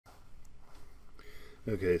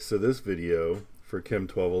Okay, so this video for Chem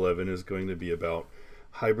 1211 is going to be about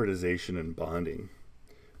hybridization and bonding.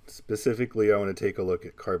 Specifically, I want to take a look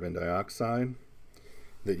at carbon dioxide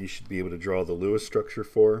that you should be able to draw the Lewis structure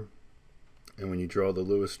for. And when you draw the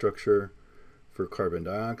Lewis structure for carbon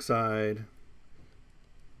dioxide,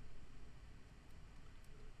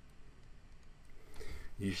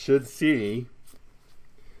 you should see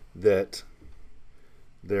that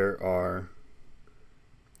there are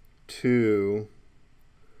two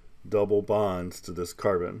double bonds to this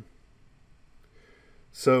carbon.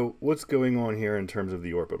 So what's going on here in terms of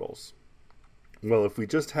the orbitals? Well, if we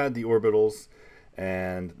just had the orbitals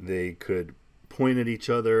and they could point at each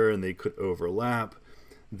other and they could overlap,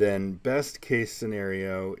 then best case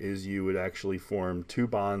scenario is you would actually form two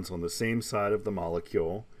bonds on the same side of the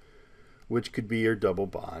molecule, which could be your double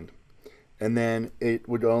bond. And then it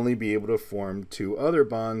would only be able to form two other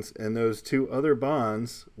bonds, and those two other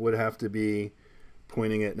bonds would have to be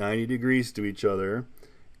pointing at 90 degrees to each other,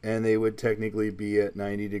 and they would technically be at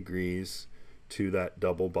 90 degrees to that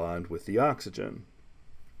double bond with the oxygen.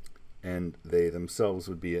 And they themselves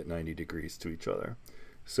would be at 90 degrees to each other.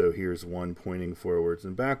 So here's one pointing forwards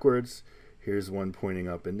and backwards, here's one pointing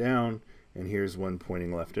up and down, and here's one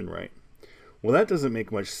pointing left and right. Well, that doesn't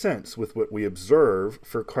make much sense with what we observe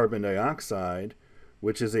for carbon dioxide,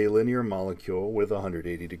 which is a linear molecule with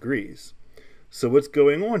 180 degrees. So what's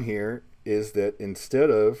going on here is that instead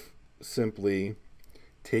of simply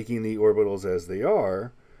taking the orbitals as they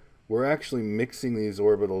are, we're actually mixing these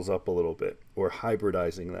orbitals up a little bit, or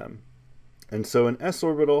hybridizing them. And so an s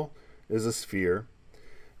orbital is a sphere,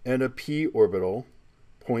 and a p orbital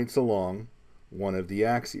points along one of the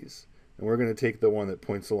axes. And we're going to take the one that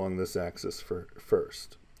points along this axis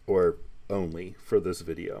first, or only for this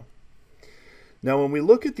video. Now, when we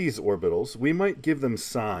look at these orbitals, we might give them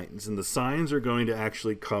signs, and the signs are going to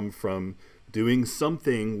actually come from doing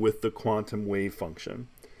something with the quantum wave function.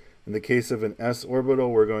 In the case of an s orbital,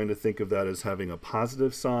 we're going to think of that as having a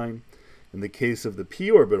positive sign. In the case of the p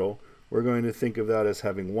orbital, we're going to think of that as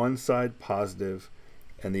having one side positive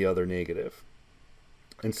and the other negative.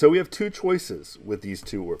 And so we have two choices with these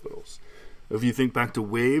two orbitals. If you think back to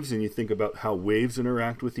waves and you think about how waves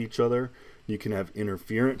interact with each other, you can have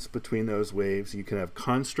interference between those waves. You can have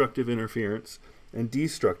constructive interference and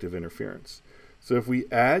destructive interference. So if we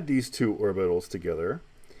add these two orbitals together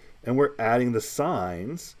and we're adding the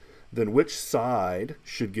signs, then which side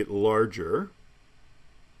should get larger?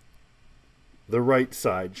 The right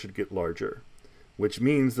side should get larger, which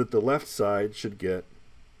means that the left side should get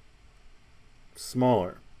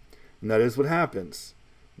smaller. And that is what happens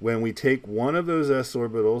when we take one of those s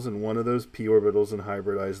orbitals and one of those p orbitals and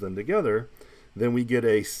hybridize them together. Then we get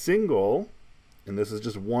a single, and this is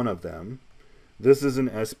just one of them. This is an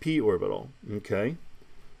sp orbital, okay?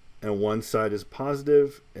 And one side is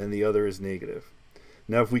positive and the other is negative.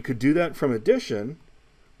 Now, if we could do that from addition,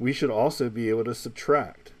 we should also be able to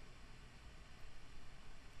subtract.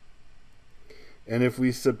 And if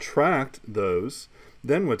we subtract those,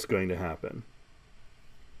 then what's going to happen?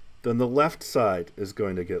 Then the left side is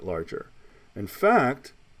going to get larger. In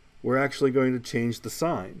fact, we're actually going to change the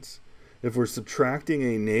signs. If we're subtracting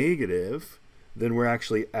a negative, then we're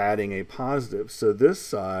actually adding a positive. So this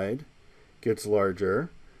side gets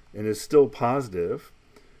larger and is still positive,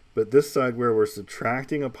 but this side where we're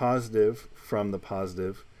subtracting a positive from the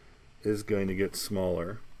positive is going to get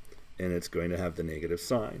smaller, and it's going to have the negative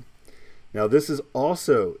sign. Now this is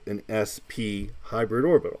also an sp hybrid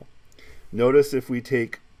orbital. Notice if we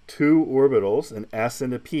take two orbitals, an s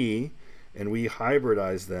and a p, and we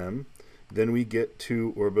hybridize them, then we get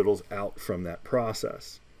two orbitals out from that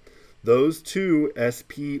process. Those two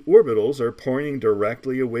sp orbitals are pointing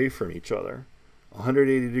directly away from each other,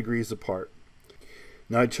 180 degrees apart.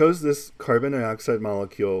 Now I chose this carbon dioxide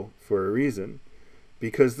molecule for a reason,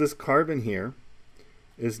 because this carbon here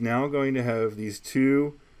is now going to have these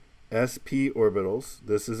two sp orbitals.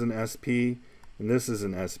 This is an sp and this is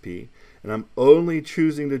an sp. And I'm only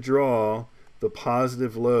choosing to draw the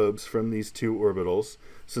positive lobes from these two orbitals,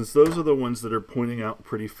 since those are the ones that are pointing out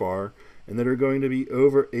pretty far and that are going to be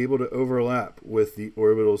able to overlap with the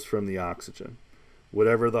orbitals from the oxygen,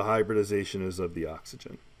 whatever the hybridization is of the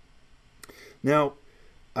oxygen. Now,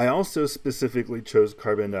 I also specifically chose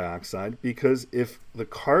carbon dioxide because if the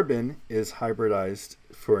carbon is hybridized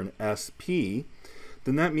for an sp,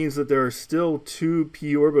 then that means that there are still two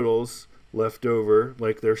p orbitals left over,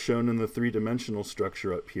 like they're shown in the three-dimensional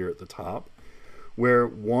structure up here at the top, where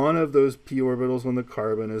one of those p orbitals on the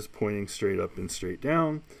carbon is pointing straight up and straight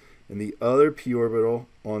down, and the other p orbital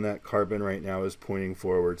on that carbon right now is pointing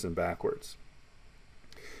forwards and backwards.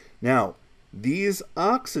 Now, these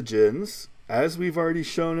oxygens as we've already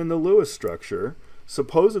shown in the Lewis structure,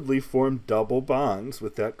 supposedly form double bonds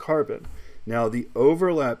with that carbon. Now the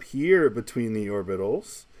overlap here between the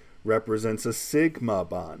orbitals represents a sigma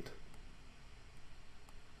bond,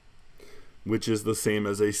 which is the same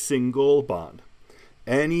as a single bond.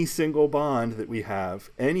 Any single bond that we have,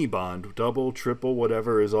 any bond, double, triple,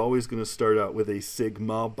 whatever, is always going to start out with a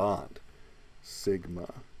sigma bond.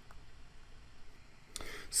 Sigma.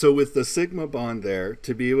 So with the sigma bond there,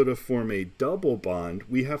 to be able to form a double bond,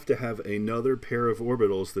 we have to have another pair of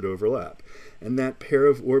orbitals that overlap. And that pair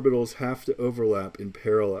of orbitals have to overlap in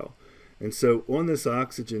parallel. And so on this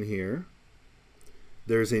oxygen here,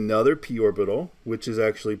 there's another p orbital, which is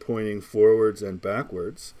actually pointing forwards and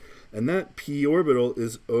backwards. And that p orbital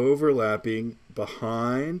is overlapping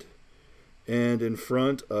behind and in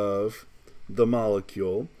front of the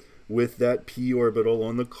molecule with that p orbital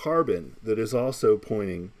on the carbon that is also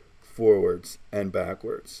pointing forwards and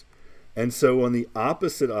backwards. And so on the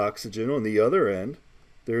opposite oxygen, on the other end,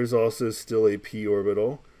 there's also still a p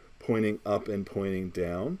orbital pointing up and pointing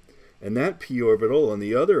down. And that p orbital on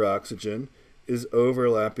the other oxygen is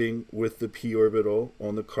overlapping with the p orbital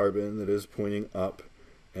on the carbon that is pointing up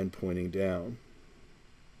and pointing down.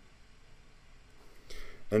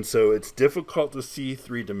 And so it's difficult to see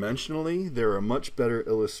three-dimensionally. There are much better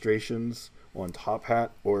illustrations on Top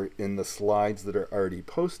Hat or in the slides that are already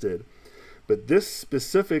posted. But this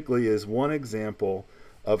specifically is one example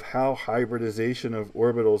of how hybridization of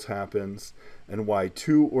orbitals happens and why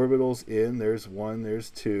two orbitals in, there's one, there's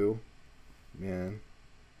two, man.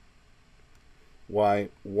 Why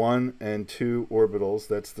 1 and 2 orbitals,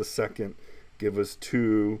 that's the second, give us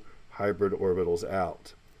 2 hybrid orbitals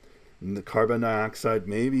out. And the carbon dioxide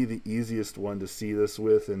may be the easiest one to see this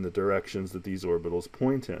with in the directions that these orbitals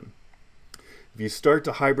point in. If you start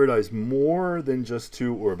to hybridize more than just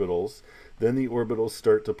 2 orbitals, then the orbitals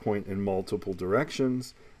start to point in multiple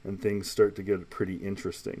directions and things start to get pretty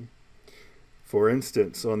interesting. For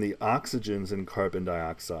instance, on the oxygens in carbon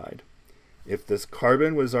dioxide, if this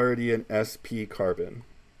carbon was already an sp carbon,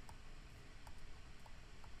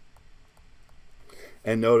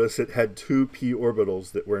 and notice it had 2 p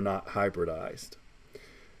orbitals that were not hybridized,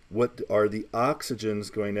 what are the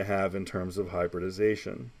oxygens going to have in terms of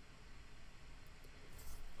hybridization?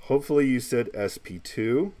 Hopefully you said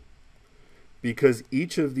sp2, because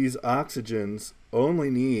each of these oxygens only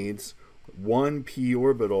needs 1 p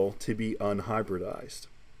orbital to be unhybridized.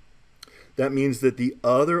 That means that the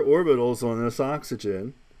other orbitals on this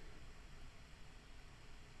oxygen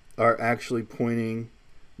are actually pointing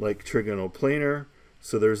like trigonal planar.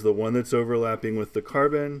 So there's the one that's overlapping with the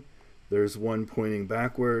carbon, there's one pointing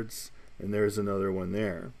backwards, and there's another one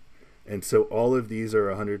there. And so all of these are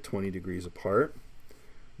 120 degrees apart.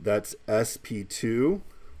 That's sp2,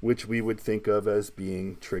 which we would think of as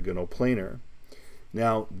being trigonal planar.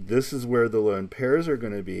 Now, this is where the lone pairs are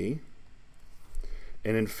going to be.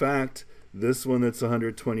 And in fact, this one that's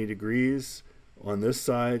 120 degrees on this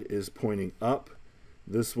side is pointing up.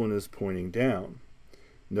 This one is pointing down.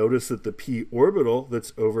 Notice that the p orbital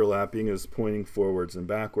that's overlapping is pointing forwards and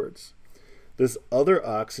backwards. This other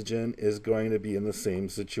oxygen is going to be in the same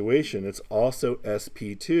situation. It's also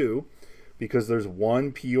sp2 because there's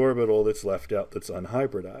 1 p orbital that's left out that's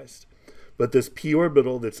unhybridized. But this p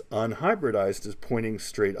orbital that's unhybridized is pointing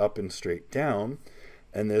straight up and straight down.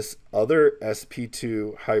 And this other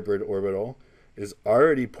sp2 hybrid orbital is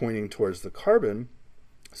already pointing towards the carbon.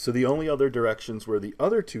 So the only other directions where the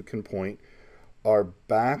other two can point are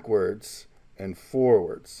backwards and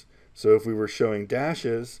forwards. So if we were showing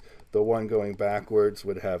dashes, the one going backwards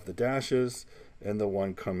would have the dashes, and the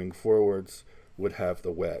one coming forwards would have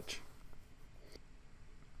the wedge.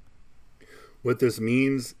 What this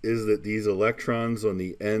means is that these electrons on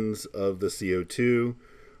the ends of the CO2,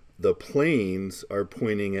 the planes are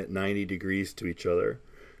pointing at 90 degrees to each other.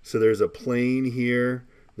 So there's a plane here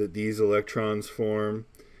that these electrons form.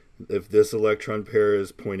 If this electron pair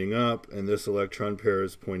is pointing up and this electron pair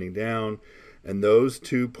is pointing down, and those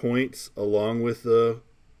 2 points along with the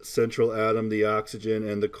central atom, the oxygen,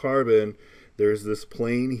 and the carbon, there's this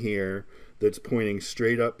plane here that's pointing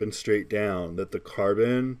straight up and straight down, that the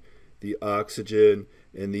carbon, the oxygen,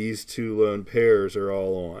 and these 2 lone pairs are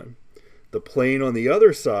all on. The plane on the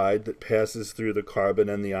other side that passes through the carbon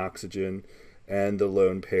and the oxygen and the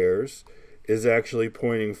lone pairs is actually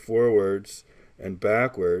pointing forwards and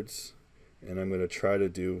backwards. And I'm going to try to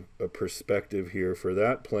do a perspective here for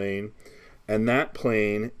that plane. And that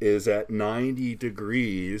plane is at 90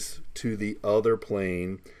 degrees to the other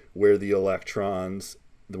plane where the electrons,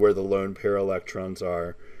 where the lone pair electrons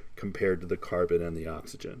are compared to the carbon and the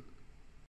oxygen.